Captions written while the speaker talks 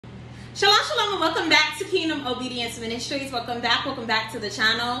Shalom, shalom, and welcome back to Kingdom Obedience Ministries. Welcome back to the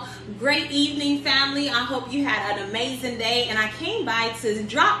channel. Great evening, family. I hope you had an amazing day, and I came by to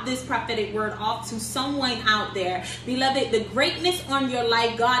drop this prophetic word off to someone out there. Beloved, the greatness on your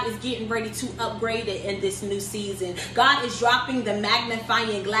life, God is getting ready to upgrade it in this new season. God is dropping the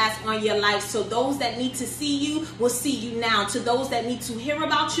magnifying glass on your life, so those that need to see you will see you now. To those that need to hear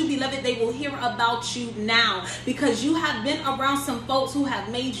about you, beloved, they will hear about you now, because you have been around some folks who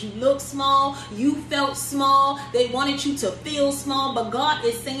have made you look small. You felt small. They wanted you to feel small, but God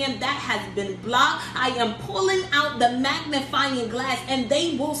is saying that has been blocked. I am pulling out the magnifying glass, and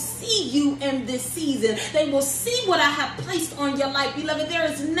they will see you in this season. They will see what I have placed on your life. Beloved, there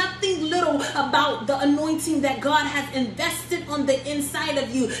is nothing little about the anointing that God has invested on the inside of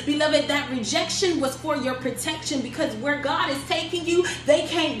you. Beloved, that rejection was for your protection, because where God is taking you, they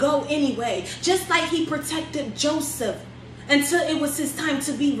can't go anyway. Just like he protected Joseph until it was his time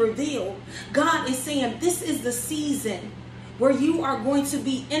to be revealed. God is saying this is the season where you are going to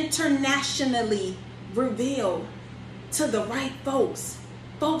be internationally revealed to the right folks.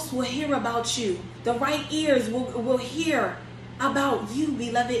 Folks will hear about you. The right ears will hear about you,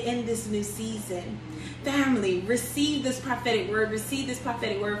 beloved, in this new season. Family, receive this prophetic word. Receive this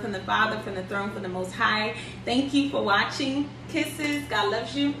prophetic word from the Father, from the throne, from the Most High. Thank you for watching. Kisses. God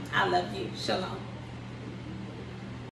loves you. I love you. Shalom.